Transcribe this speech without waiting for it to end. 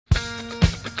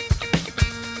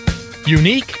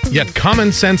Unique yet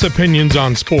common sense opinions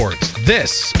on sports.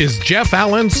 This is Jeff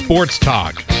Allen Sports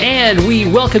Talk. And we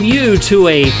welcome you to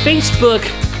a Facebook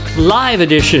Live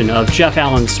edition of Jeff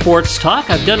Allen Sports Talk.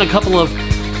 I've done a couple of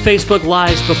Facebook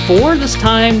Lives before. This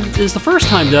time is the first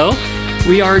time, though.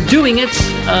 We are doing it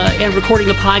and recording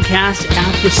the podcast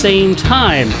at the same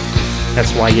time.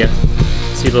 That's why you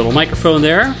see the little microphone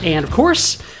there. And, of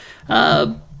course,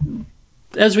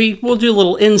 as we'll do a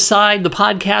little inside the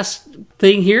podcast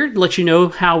thing here to let you know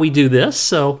how we do this.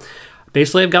 So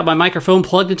basically, I've got my microphone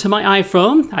plugged into my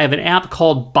iPhone. I have an app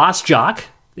called Boss Jock.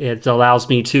 It allows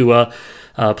me to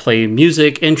play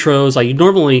music, intros. I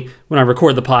normally, when I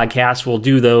record the podcast, will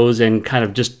do those and kind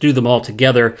of just do them all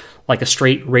together like a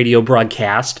straight radio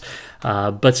broadcast.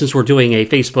 But since we're doing a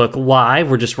Facebook Live,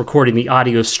 we're just recording the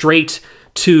audio straight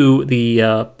to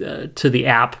the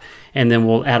app, and then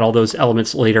we'll add all those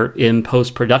elements later in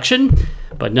post-production.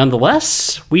 But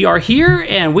nonetheless, we are here,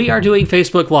 and we are doing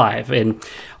Facebook Live. And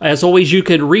as always, you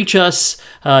can reach us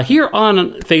here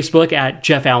on Facebook at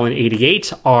Jeff Allen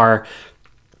 88. Our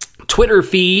Twitter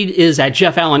feed is at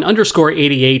Jeff Allen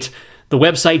 _88. The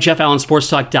website,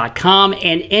 jeffallensportstalk.com.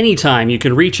 And anytime you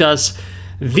can reach us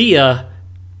via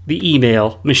the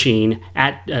email machine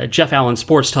at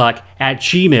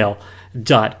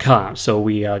jeffallensportstalk@gmail.com. So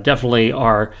we definitely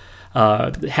are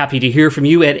happy to hear from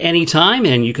you at any time,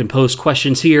 and you can post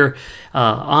questions here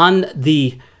on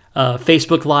the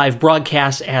Facebook Live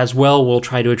broadcast as well. We'll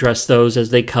try to address those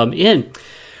as they come in.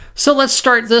 So let's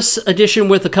start this edition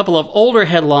with a couple of older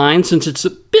headlines, since it's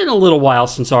been a little while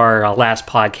since our last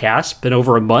podcast, been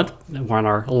over a month. We're on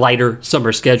our lighter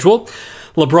summer schedule.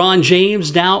 LeBron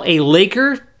James, now a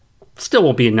Laker, still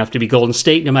won't be enough to be Golden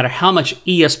State, no matter how much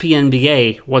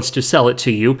ESPN wants to sell it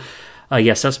to you.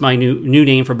 Yes, that's my new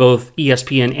name for both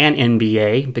ESPN and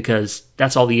NBA, because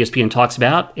that's all the ESPN talks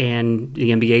about, and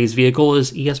the NBA's vehicle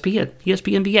is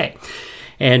ESPN.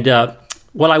 And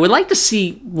what I would like to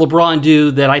see LeBron do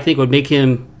that I think would make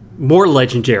him more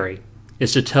legendary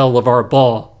is to tell LeVar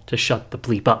Ball to shut the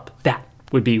bleep up. That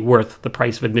would be worth the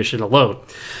price of admission alone.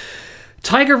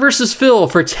 Tiger versus Phil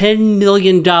for $10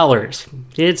 million.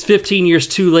 It's 15 years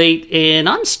too late, and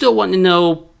I'm still wanting to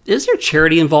know, is there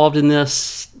charity involved in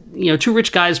this? You know, two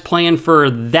rich guys playing for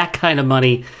that kind of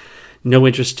money, no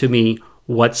interest to me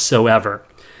whatsoever.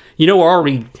 You know, we're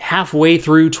already halfway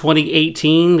through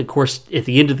 2018. Of course, at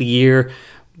the end of the year,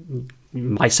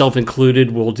 myself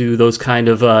included, we'll do those kind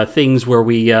of things where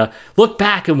we look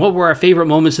back and what were our favorite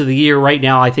moments of the year. Right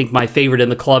now, I think my favorite in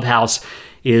the clubhouse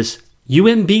is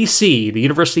UMBC, the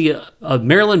University of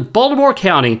Maryland, Baltimore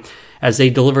County, as they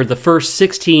delivered the first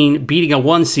 16, beating a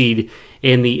 1 seed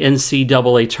in the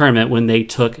NCAA tournament when they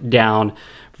took down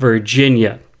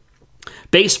Virginia.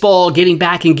 Baseball getting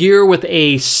back in gear with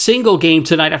a single game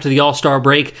tonight after the All-Star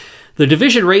break. The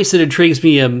division race that intrigues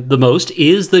me the most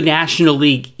is the National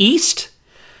League East,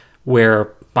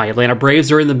 where my Atlanta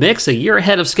Braves are in the mix, a year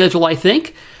ahead of schedule, I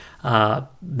think.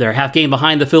 They're half game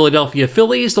behind the Philadelphia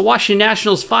Phillies. The Washington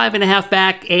Nationals 5.5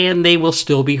 back, and they will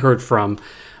still be heard from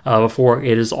before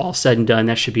it is all said and done.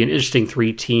 That should be an interesting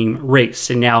 3-team race.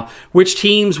 And now, which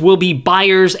teams will be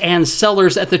buyers and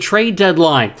sellers at the trade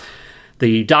deadline?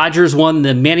 The Dodgers won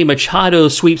the Manny Machado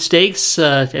sweepstakes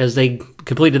as they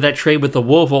completed that trade with the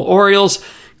Louisville Orioles.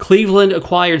 Cleveland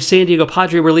acquired San Diego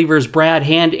Padre relievers Brad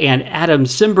Hand and Adam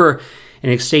Simber in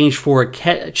exchange for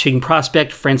catching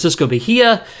prospect Francisco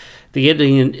Mejia. The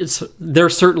Indians, they're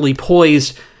certainly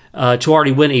poised to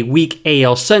already win a weak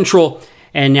AL Central,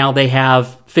 and now they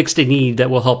have fixed a need that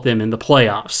will help them in the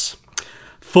playoffs.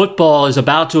 Football is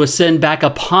about to ascend back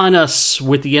upon us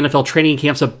with the NFL training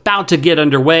camps about to get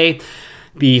underway.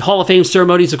 The Hall of Fame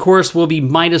ceremonies, of course, will be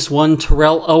 -1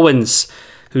 Terrell Owens,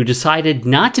 who decided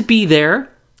not to be there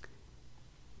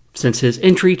since his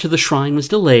entry to the shrine was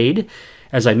delayed.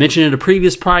 As I mentioned in a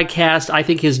previous podcast, I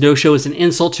think his no-show is an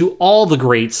insult to all the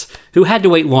greats who had to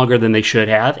wait longer than they should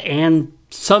have, and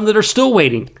some that are still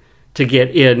waiting to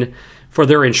get in for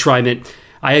their enshrinement.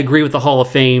 I agree with the Hall of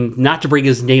Fame not to bring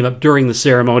his name up during the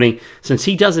ceremony, since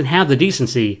he doesn't have the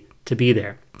decency to be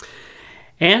there.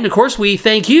 And, of course, we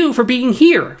thank you for being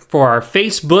here for our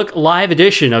Facebook Live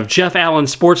edition of Jeff Allen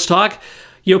Sports Talk.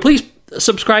 You know, please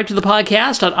subscribe to the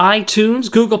podcast on iTunes,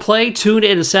 Google Play,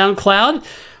 TuneIn, and SoundCloud.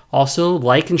 Also,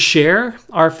 like and share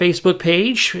our Facebook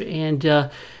page, and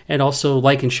also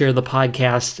like and share the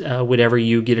podcast whenever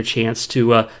you get a chance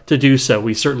to do so.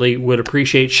 We certainly would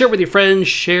appreciate it. Share with your friends,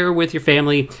 share with your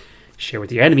family, share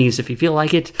with your enemies if you feel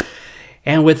like it.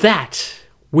 And with that,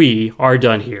 we are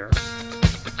done here.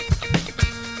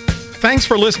 Thanks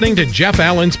for listening to Jeff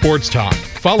Allen Sports Talk.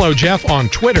 Follow Jeff on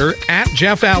Twitter at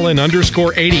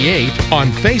JeffAllen_88, on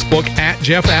Facebook at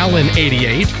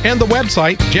JeffAllen88, and the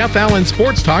website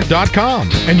JeffAllenSportsTalk.com.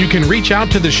 And you can reach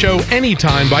out to the show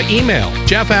anytime by email,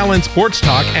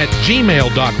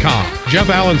 JeffAllenSportsTalk@gmail.com. Jeff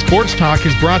Allen Sports Talk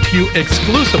is brought to you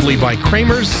exclusively by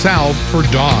Kramer's Salve for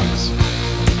Dogs.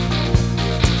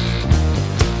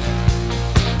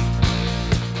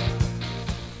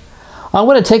 I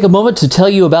want to take a moment to tell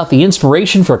you about the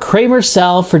inspiration for Kramer's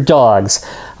Salve for Dogs.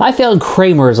 I found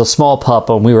Kramer as a small pup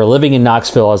when we were living in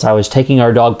Knoxville as I was taking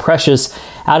our dog Precious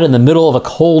out in the middle of a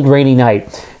cold, rainy night.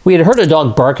 We had heard a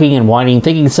dog barking and whining,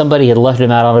 thinking somebody had left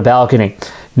him out on a balcony.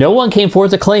 No one came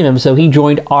forth to claim him, so he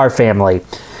joined our family.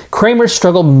 Kramer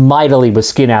struggled mightily with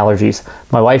skin allergies.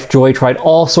 My wife Joy tried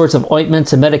all sorts of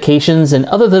ointments and medications, and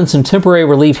other than some temporary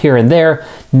relief here and there,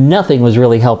 nothing was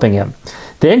really helping him.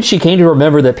 Then she came to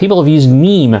remember that people have used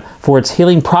neem for its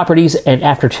healing properties, and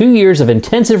after 2 years of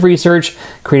intensive research,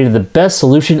 created the best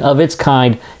solution of its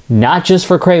kind, not just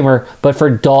for Kramer, but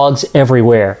for dogs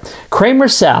everywhere.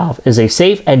 Kramer's Salve is a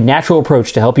safe and natural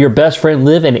approach to help your best friend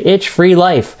live an itch-free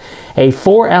life. A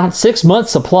 4-ounce 6-month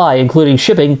supply, including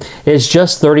shipping, is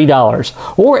just $30.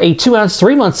 Or a 2-ounce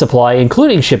 3-month supply,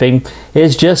 including shipping,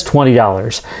 is just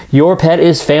 $20. Your pet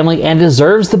is family and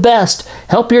deserves the best.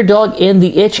 Help your dog end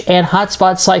the itch and hot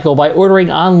spot cycle by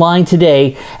ordering online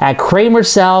today at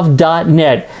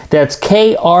KramerSalve.net. That's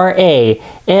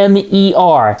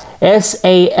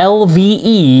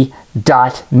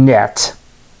KramerSalve.net.